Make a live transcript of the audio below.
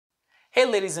Hey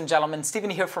ladies and gentlemen, Steven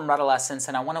here from Redolessence,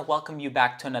 and I want to welcome you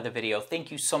back to another video. Thank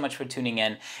you so much for tuning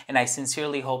in, and I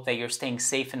sincerely hope that you're staying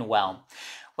safe and well.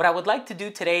 What I would like to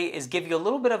do today is give you a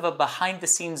little bit of a behind the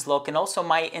scenes look and also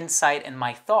my insight and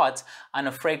my thoughts on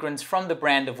a fragrance from the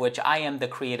brand of which I am the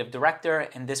creative director,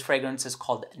 and this fragrance is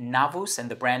called Navus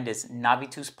and the brand is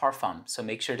Navitus Parfums, so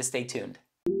make sure to stay tuned.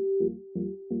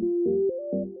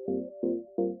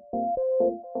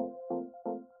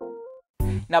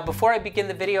 Now, before I begin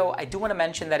the video, I do want to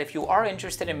mention that if you are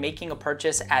interested in making a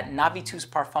purchase at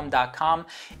navitusparfum.com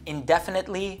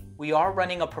indefinitely, we are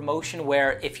running a promotion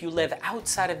where if you live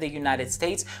outside of the United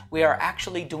States, we are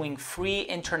actually doing free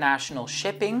international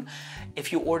shipping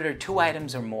if you order 2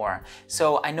 items or more.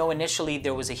 So I know initially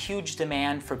there was a huge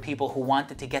demand for people who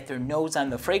wanted to get their nose on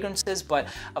the fragrances, but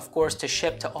of course to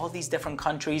ship to all these different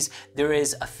countries, there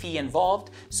is a fee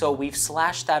involved. So we've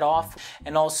slashed that off.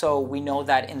 And also we know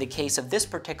that in the case of this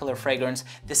particular fragrance,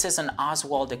 this is an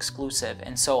Oswald exclusive.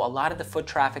 And so a lot of the foot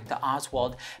traffic to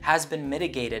Oswald has been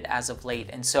mitigated as of late.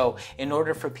 And so in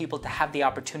order for people to have the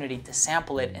opportunity to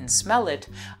sample it and smell it,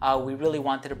 we really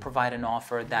wanted to provide an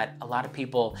offer that a lot of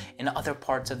people in other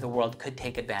parts of the world could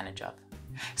take advantage of.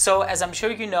 So as I'm sure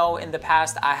you know, in the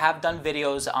past, I have done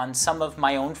videos on some of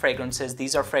my own fragrances.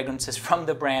 These are fragrances from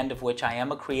the brand of which I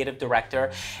am a creative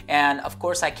director. And of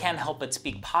course, I can't help but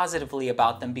speak positively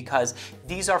about them because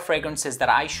these are fragrances that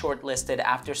I shortlisted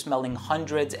after smelling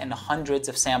hundreds and hundreds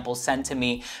of samples sent to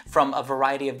me from a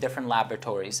variety of different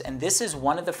laboratories. And this is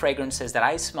one of the fragrances that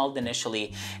I smelled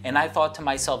initially. And I thought to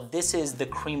myself, this is the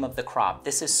cream of the crop.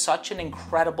 This is such an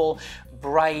incredible,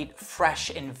 bright,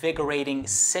 fresh, invigorating,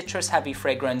 citrus-heavy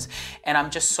fragrance, and I'm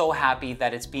just so happy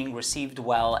that it's being received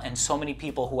well, and so many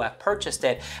people who have purchased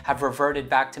it have reverted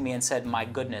back to me and said, my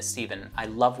goodness, Steven, I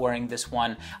love wearing this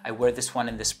one. I wear this one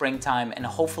in the springtime, and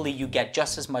hopefully you get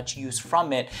just as much use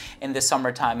from it in the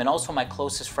summertime. And also my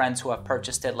closest friends who have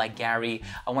purchased it, like Gary,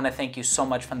 I want to thank you so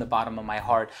much from the bottom of my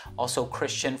heart. Also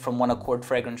Christian from One Accord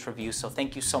Fragrance Review, so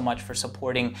thank you so much for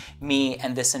supporting me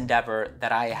and this endeavor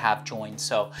that I have joined.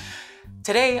 So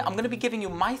today, I'm going to be giving you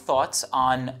my thoughts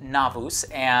on Navus,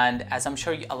 and as I'm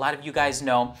sure a lot of you guys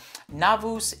know,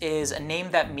 Navus is a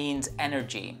name that means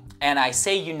energy. And I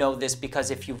say you know this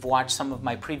because if you've watched some of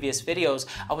my previous videos,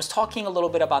 I was talking a little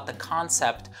bit about the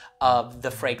concept of the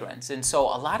fragrance. And so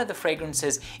a lot of the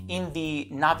fragrances in the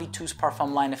Navitus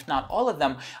Parfum line, if not all of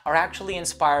them, are actually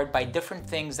inspired by different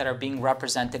things that are being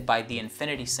represented by the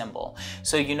infinity symbol.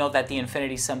 So you know that the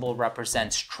infinity symbol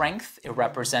represents strength, it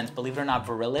represents, believe it or not,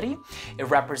 virility, it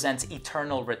represents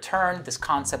eternal return, this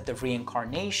concept of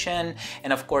reincarnation,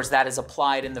 and of course that is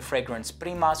applied in the fragrance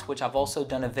Primas, which I've also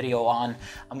done a video on.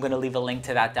 I'm going to leave a link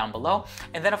to that down below.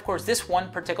 And then of course this one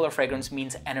particular fragrance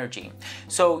means energy.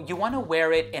 So you want to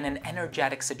wear it in an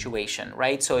energetic situation,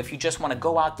 right? So if you just want to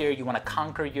go out there, you want to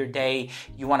conquer your day,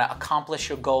 you want to accomplish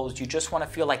your goals, you just want to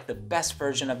feel like the best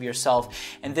version of yourself.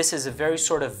 And this is a very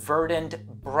sort of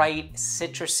verdant, bright,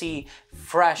 citrusy,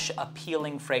 fresh,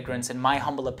 appealing fragrance in my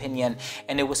humble opinion.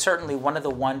 And it was certainly one of the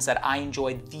ones that I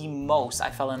enjoyed the most. I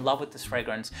fell in love with this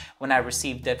fragrance when I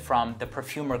received it from the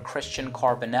perfumer Christian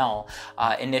Carbonell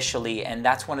initially. And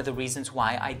that's one of the reasons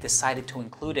why I decided to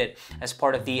include it as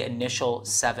part of the initial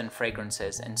 7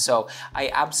 fragrances. And so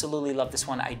I absolutely love this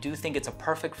one. I do think it's a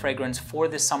perfect fragrance for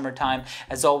the summertime.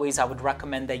 As always, I would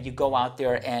recommend that you go out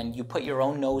there and you put your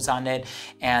own nose on it.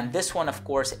 And this one, of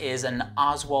course, is an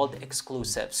Oswald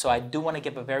exclusive. So I do want to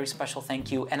give a very special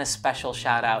thank you and a special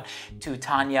shout out to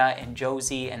Tanya and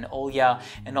Josie and Olya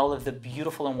and all of the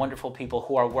beautiful and wonderful people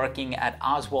who are working at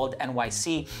Oswald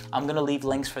NYC. I'm going to leave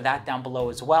links for that down below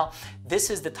as well.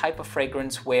 This is the type of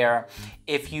fragrance where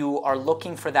if you are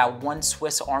looking for that one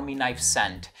Swiss Army knife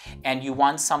scent and you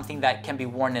want something that can be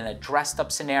worn in a dressed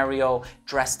up scenario,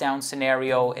 dressed down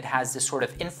scenario, it has this sort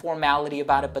of informality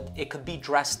about it, but it could be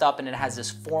dressed up and it has this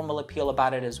formal appeal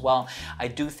about it as well. I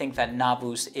do think that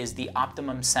Navus is the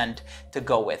optimum scent to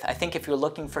go with. I think if you're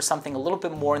looking for something a little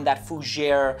bit more in that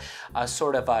fougere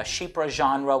sort of chypre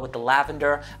genre with the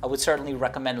lavender, I would certainly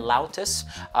recommend Lautus,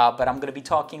 but I'm going to be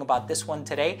talking about this one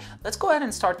today. Let's go ahead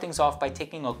and start things off by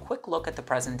taking a quick look at the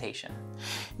presentation.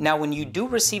 Now, when you do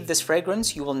receive this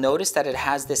fragrance, you will notice that it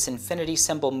has this infinity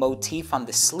symbol motif on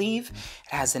the sleeve.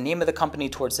 It has the name of the company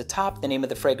towards the top, the name of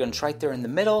the fragrance right there in the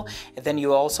middle, and then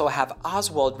you also have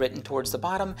Oswald written towards the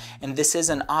bottom, and this is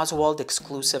an Oswald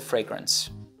exclusive fragrance.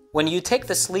 When you take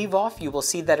the sleeve off, you will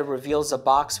see that it reveals a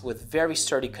box with very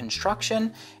sturdy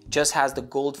construction. It just has the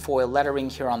gold foil lettering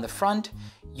here on the front.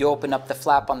 You open up the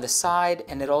flap on the side,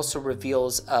 and it also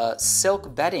reveals a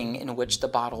silk bedding in which the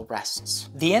bottle rests.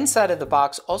 The inside of the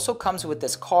box also comes with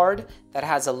this card that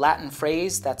has a Latin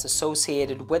phrase that's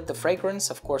associated with the fragrance.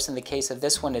 Of course, in the case of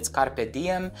this one, it's Carpe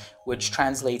Diem, which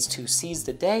translates to seize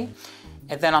the day.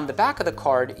 And then on the back of the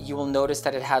card, you will notice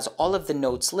that it has all of the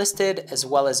notes listed, as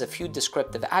well as a few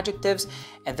descriptive adjectives,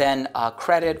 and then a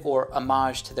credit or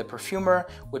homage to the perfumer,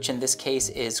 which in this case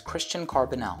is Christian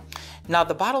Carbonell. Now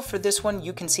the bottle for this one,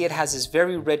 you can see it has this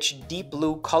very rich deep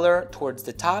blue color towards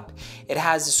the top. It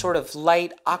has a sort of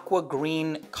light aqua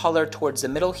green color towards the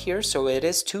middle here, so it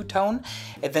is two-tone.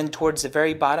 And then towards the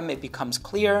very bottom, it becomes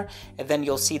clear. And then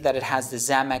you'll see that it has the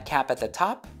Zamac cap at the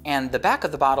top. And the back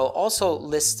of the bottle also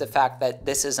lists the fact that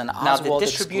this is an Oswald exclusive. Now the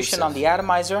distribution on the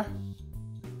atomizer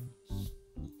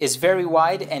is very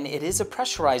wide, and it is a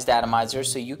pressurized atomizer,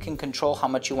 so you can control how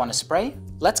much you want to spray.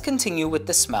 Let's continue with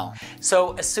the smell.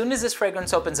 So as soon as this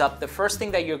fragrance opens up, the first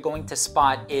thing that you're going to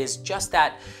spot is just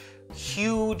that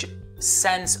huge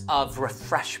sense of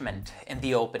refreshment in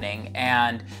the opening,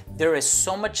 and there is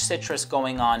so much citrus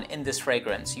going on in this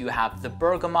fragrance. You have the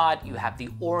bergamot, you have the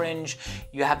orange,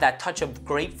 you have that touch of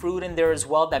grapefruit in there as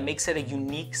well that makes it a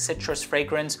unique citrus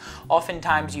fragrance.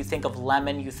 Oftentimes you think of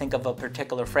lemon, you think of a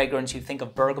particular fragrance, you think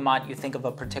of bergamot, you think of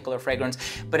a particular fragrance,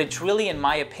 but it's really, in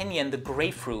my opinion, the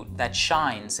grapefruit that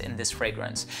shines in this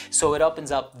fragrance. So it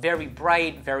opens up very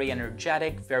bright, very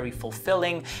energetic, very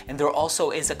fulfilling, and there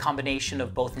also is a combination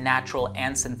of both natural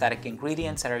and synthetic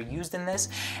ingredients that are used in this.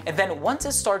 And then once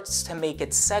it starts to make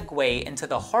its segue into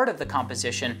the heart of the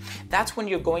composition, that's when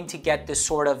you're going to get this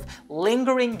sort of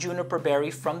lingering juniper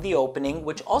berry from the opening,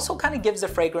 which also kind of gives the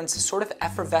fragrance a sort of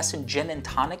effervescent gin and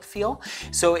tonic feel.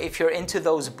 So if you're into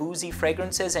those boozy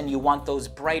fragrances and you want those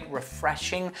bright,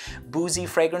 refreshing, boozy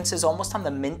fragrances almost on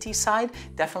the minty side,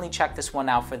 definitely check this one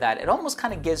out for that. It almost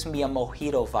kind of gives me a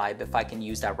mojito vibe, if I can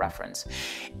use that reference.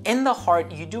 In the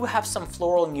heart, you do have some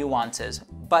floral nuances,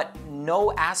 but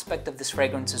no aspect of this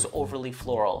fragrance is overly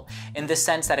floral in the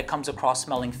sense that it comes across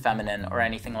smelling feminine or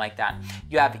anything like that.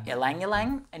 You have ylang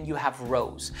ylang and you have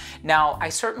rose. Now, I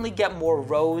certainly get more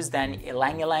rose than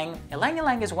ylang ylang. Ylang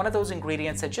ylang is one of those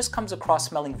ingredients that just comes across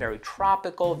smelling very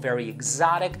tropical, very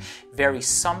exotic, very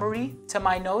summery to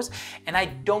my nose, and I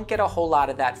don't get a whole lot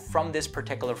of that from this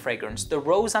particular fragrance. The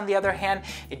rose, on the other hand,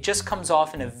 it just comes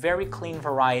off in a very clean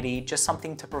variety, just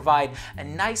something to provide a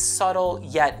nice, subtle,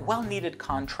 yet well-needed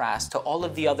contrast to all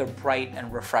of the other bright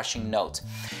and refreshing notes.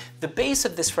 The base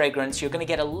of this fragrance, you're going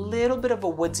to get a little bit of a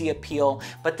woodsy appeal,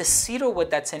 but the cedarwood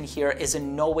that's in here is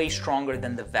in no way stronger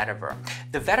than the vetiver.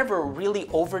 The vetiver really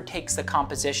overtakes the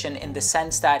composition in the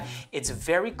sense that it's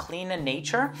very clean in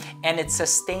nature and it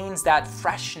sustains that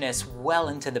freshness well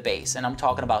into the base. And I'm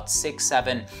talking about 6,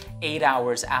 7, 8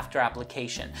 hours after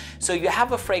application. So you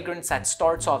have a fragrance that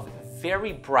starts off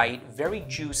very bright, very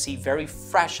juicy, very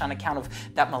fresh on account of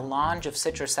that melange of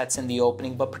citrus that's in the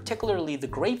opening, but particularly the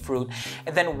grapefruit.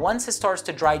 And then once it starts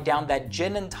to dry down, that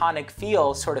gin and tonic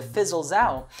feel sort of fizzles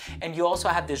out. And you also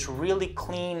have this really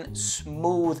clean,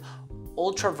 smooth,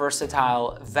 ultra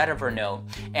versatile vetiver note.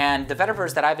 And the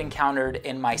vetivers that I've encountered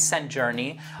in my scent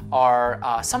journey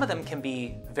are, some of them can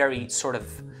be very sort of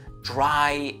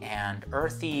dry and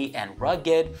earthy and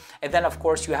rugged. And then of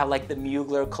course you have like the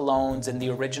Mugler colognes and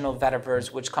the original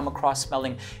vetivers, which come across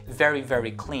smelling very, very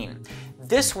clean.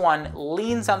 This one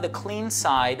leans on the clean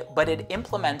side, but it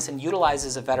implements and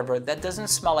utilizes a vetiver that doesn't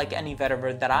smell like any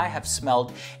vetiver that I have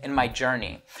smelled in my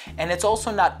journey. And it's also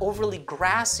not overly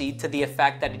grassy to the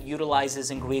effect that it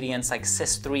utilizes ingredients like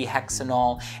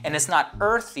cis-3-hexanol, and it's not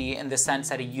earthy in the sense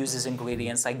that it uses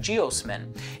ingredients like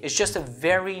geosmin. It's just a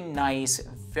very nice,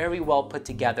 very well put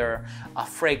together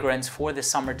fragrance for the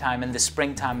summertime and the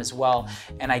springtime as well.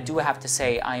 And I do have to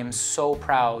say, I am so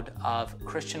proud of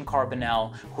Christian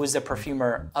Carbonell, who is the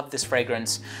perfumer of this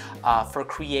fragrance, for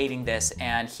creating this.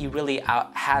 And he really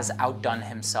has outdone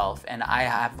himself. And I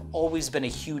have always been a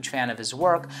huge fan of his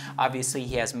work. Obviously,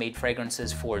 he has made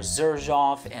fragrances for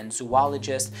Xerjoff and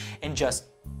Zoologist and just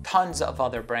tons of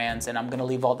other brands, and I'm going to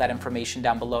leave all that information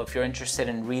down below if you're interested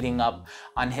in reading up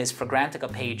on his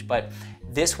Fragrantica page, but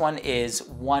this one is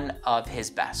one of his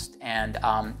best. And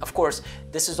of course,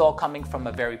 this is all coming from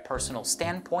a very personal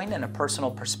standpoint and a personal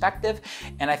perspective,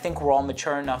 and I think we're all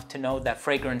mature enough to know that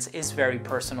fragrance is very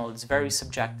personal, it's very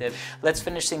subjective. Let's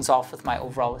finish things off with my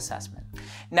overall assessment.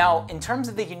 Now, in terms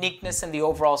of the uniqueness and the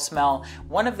overall smell,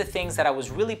 one of the things that I was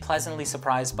really pleasantly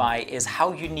surprised by is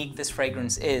how unique this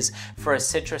fragrance is for a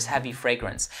citrus-heavy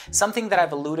fragrance. Something that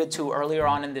I've alluded to earlier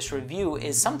on in this review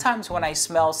is sometimes when I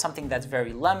smell something that's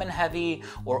very lemon-heavy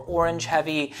heavy or orange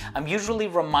heavy. I'm usually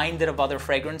reminded of other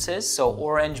fragrances. So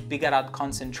orange, Bigarat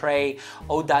Concentré,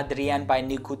 Eau d'Adrienne by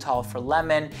Nicotal for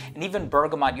lemon, and even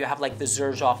bergamot, you have like the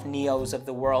Xerjoff Neos of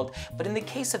the world. But in the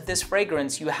case of this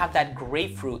fragrance, you have that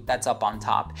grapefruit that's up on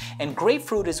top. And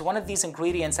grapefruit is one of these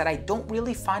ingredients that I don't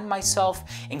really find myself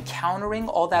encountering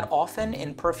all that often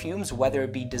in perfumes, whether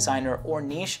it be designer or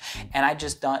niche. And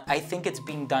I think it's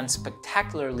being done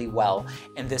spectacularly well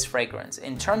in this fragrance.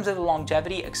 In terms of the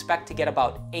longevity, expect to get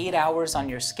about 8 hours on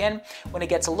your skin. When it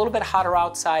gets a little bit hotter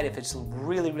outside, if it's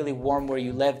really, really warm where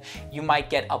you live, you might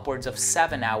get upwards of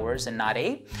 7 hours and not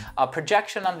 8.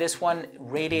 Projection on this one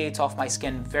radiates off my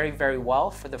skin very, very well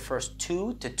for the first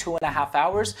 2 to 2.5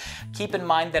 hours. Keep in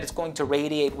mind that it's going to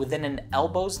radiate within an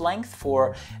elbow's length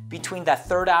for between that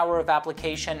 3rd hour of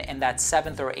application and that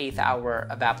 7th or 8th hour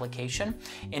of application.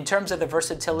 In terms of the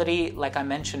versatility, like I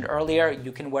mentioned earlier,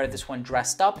 you can wear this one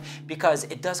dressed up because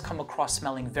it does come across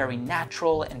smelling very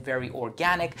natural and very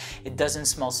organic. It doesn't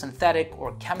smell synthetic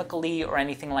or chemically or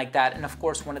anything like that. And of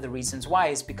course, one of the reasons why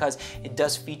is because it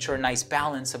does feature a nice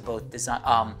balance of both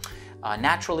design,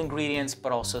 natural ingredients,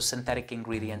 but also synthetic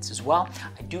ingredients as well.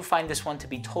 I do find this one to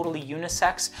be totally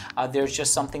unisex. There's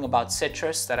just something about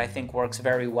citrus that I think works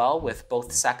very well with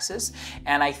both sexes.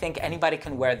 And I think anybody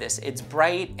can wear this. It's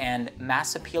bright and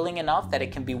mass appealing enough that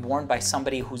it can be worn by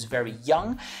somebody who's very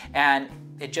young, and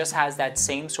it just has that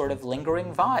same sort of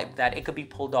lingering vibe that it could be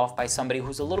pulled off by somebody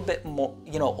who's a little bit more,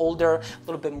 older, a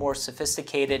little bit more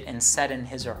sophisticated and set in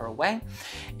his or her way.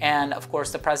 And of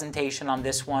course, the presentation on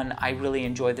this one, I really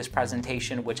enjoy this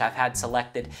presentation, which I've had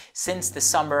selected since the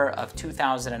summer of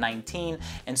 2019.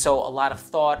 And so a lot of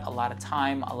thought, a lot of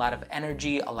time, a lot of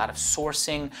energy, a lot of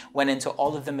sourcing went into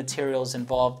all of the materials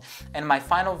involved. And my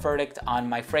final verdict on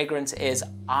my fragrance is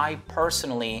I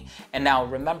personally, and now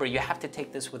remember, you have to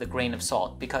take this with a grain of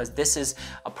salt, because this is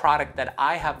a product that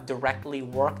I have directly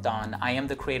worked on. I am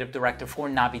the creative director for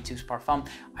Navitus Parfums.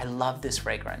 I love this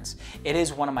fragrance. It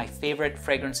is one of my favorite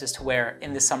fragrances to wear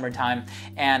in the summertime,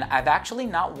 and I've actually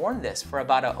not worn this for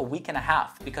about a week and a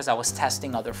half because I was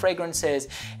testing other fragrances,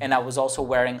 and I was also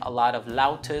wearing a lot of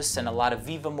Lautus and a lot of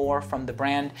Vivamore from the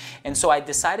brand. And so I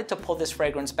decided to pull this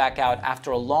fragrance back out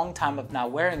after a long time of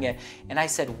not wearing it, and I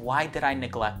said, why did I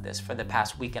neglect this for the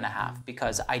past week and a half?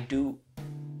 Because I do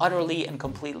utterly and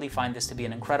completely find this to be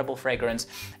an incredible fragrance.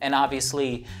 And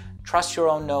obviously, trust your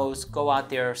own nose, go out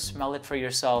there, smell it for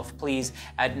yourself. Please,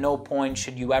 at no point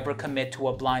should you ever commit to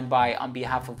a blind buy on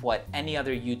behalf of what any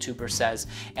other YouTuber says.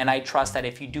 And I trust that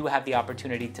if you do have the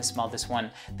opportunity to smell this one,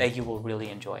 that you will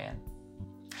really enjoy it.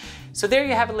 So there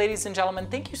you have it, ladies and gentlemen.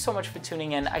 Thank you so much for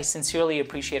tuning in. I sincerely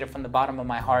appreciate it from the bottom of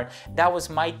my heart. That was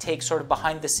my take, sort of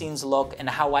behind the scenes look and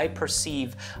how I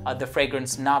perceive the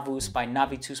fragrance Navus by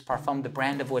Navitus Parfums, the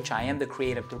brand of which I am the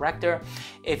creative director.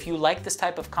 If you like this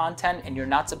type of content and you're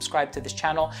not subscribed to this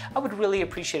channel, I would really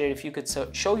appreciate it if you could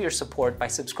show your support by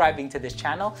subscribing to this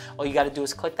channel. All you got to do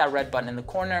is click that red button in the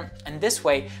corner. And this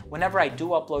way, whenever I do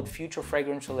upload future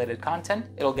fragrance related content,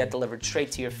 it'll get delivered straight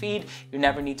to your feed. You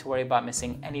never need to worry about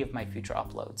missing any of my future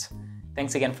uploads.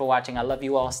 Thanks again for watching. I love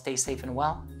you all. Stay safe and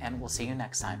well, and we'll see you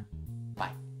next time.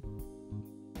 Bye.